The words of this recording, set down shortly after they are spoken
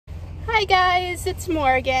Hi guys, it's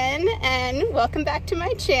Morgan and welcome back to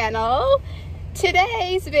my channel.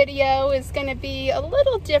 Today's video is going to be a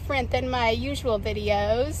little different than my usual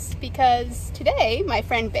videos because today my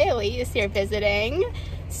friend Bailey is here visiting.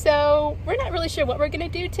 So we're not really sure what we're going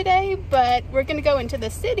to do today, but we're going to go into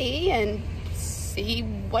the city and see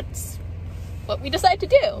what we decide to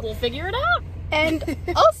do. We'll figure it out. And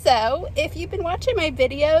also, if you've been watching my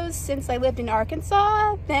videos since I lived in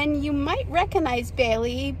Arkansas, then you might recognize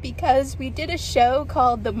Bailey because we did a show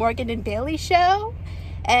called The Morgan and Bailey Show.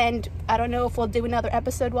 And I don't know if we'll do another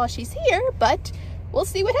episode while she's here, but we'll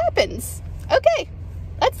see what happens. Okay,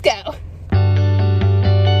 let's go.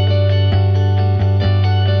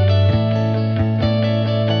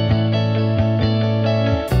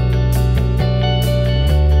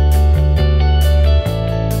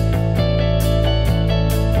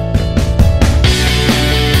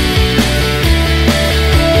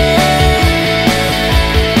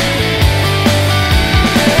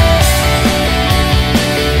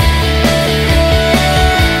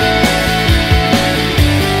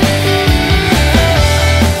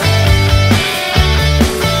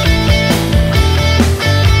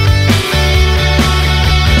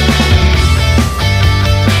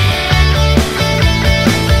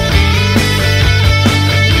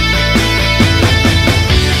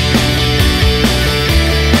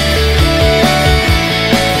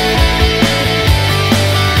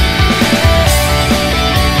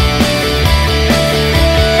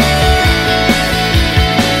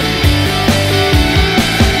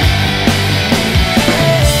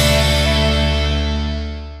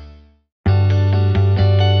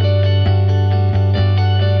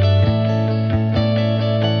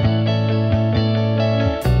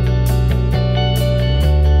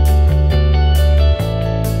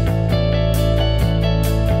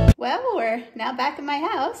 Now back in my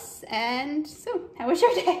house, and so how was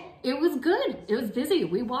your day? It was good. It was busy.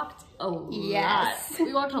 We walked a lot.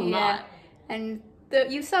 We walked a lot. And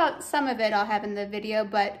you saw some of it I'll have in the video,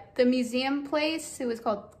 but the museum place, it was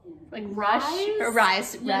called like Rise.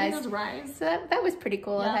 Yeah, it was Rise. So that was pretty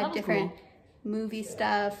cool. Yeah, it had different movie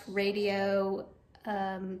stuff, radio,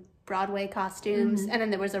 Broadway costumes, and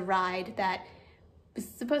then there was a ride that was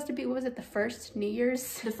supposed to be, what was it, the first New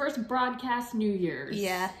Year's? The first broadcast New Year's.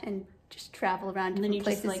 Yeah, and just travel around different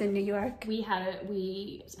places in New York.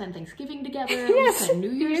 We spent Thanksgiving together. Yes. We spent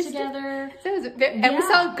New Year's together. So it was and we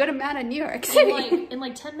saw a good amount of New York City. In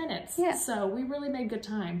like 10 minutes. Yeah. So we really made good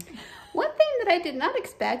time. One thing that I did not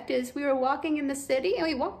expect is we were walking in the city and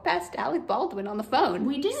we walked past Alec Baldwin on the phone.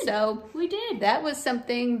 We did. So we did. That was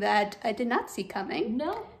something that I did not see coming.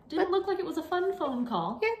 No, didn't look like it was a fun phone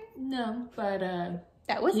call. Yeah. No, but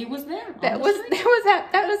he was there. That was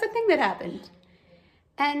the thing that happened.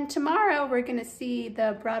 And tomorrow we're going to see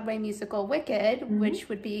the Broadway musical Wicked, which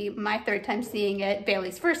would be my third time seeing it,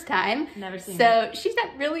 Bailey's first time. Never seen it. So she's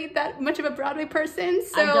not really that much of a Broadway person.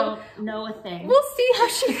 So I don't know a thing. We'll see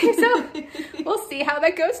how we'll see how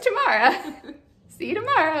that goes tomorrow. See you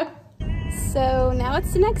tomorrow. So now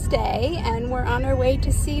it's the next day and we're on our way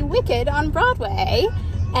to see Wicked on Broadway.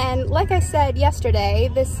 And like I said yesterday,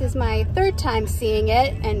 this is my third time seeing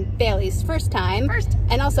it and Bailey's first time.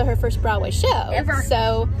 And also her first Broadway show. Ever.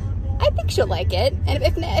 So I think she'll like it. And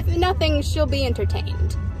if nothing, she'll be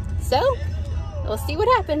entertained. So we'll see what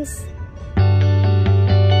happens.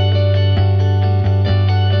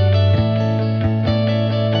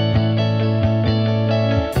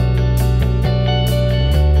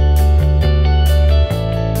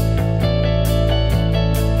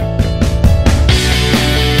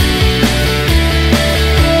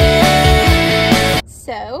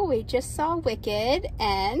 We just saw Wicked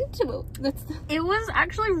and it was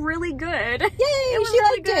actually really good. Yay! It was she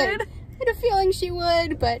really liked good. It. I had a feeling she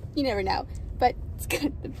would, but you never know. But it's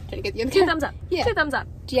good. I'm trying to get you 2 thumbs up. Yeah. 2 thumbs up.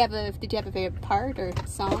 Did you have a favorite part or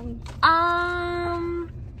song?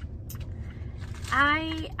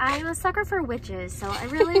 I'm a sucker for witches, so I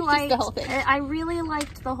really liked the whole thing. I really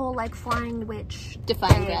liked the whole like flying witch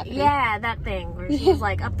defying gravity. Yeah, that thing where she was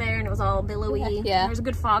like up there and it was all billowy. Yeah. There's a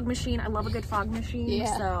good fog machine. I love a good fog machine.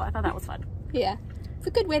 Yeah. So I thought that was fun. Yeah. It's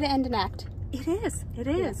a good way to end an act. It is. It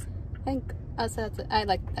is. Yeah. I think also I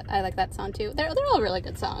like that song too. They're all really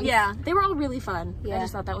good songs. Yeah, they were all really fun. Yeah. I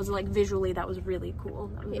just thought that was like visually that was really cool.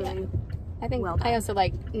 That was really I think well done. I also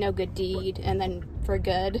like No Good Deed and then For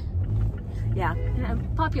Good. Yeah.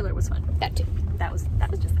 Popular was fun. That too. That was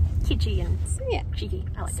just kitschy and cheeky.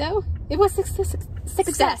 I like so it was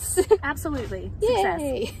success. Absolutely.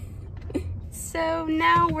 Yay. Success. So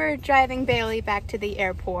now we're driving Bailey back to the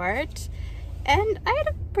airport. And I had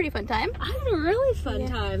a pretty fun time. I had a really fun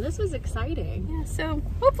time. This was exciting. Yeah, so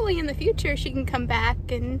hopefully in the future she can come back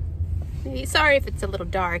and Sorry if it's a little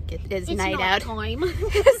dark. It is night out. Time.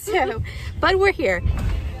 So, but we're here.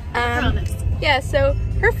 I promise. Yeah, so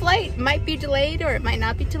her flight might be delayed or it might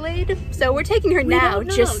not be delayed. So we're taking her now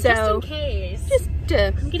just in case.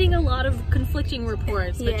 I'm getting a lot of conflicting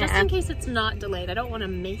reports, but just in case it's not delayed, I don't want to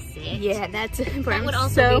miss it. Yeah, that's important. That would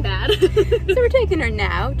also be bad. So we're taking her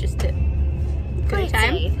now just to good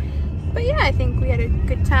time. Safe. But yeah, I think we had a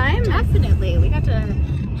good time. Definitely. We got to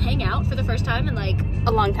hang out for the first time in like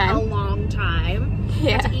a long time.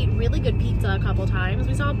 Yeah. Got to eat really good pizza a couple times.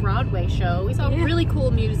 We saw a Broadway show. We saw really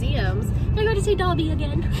cool museums. I got to see Dobby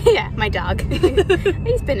again. Yeah, my dog.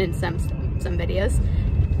 He's been in some videos.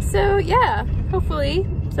 So yeah, hopefully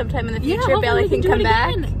sometime in the future Bailey can come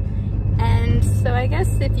back. And so I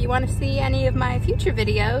guess if you want to see any of my future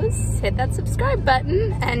videos, hit that subscribe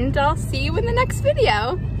button and I'll see you in the next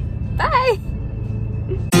video. Bye!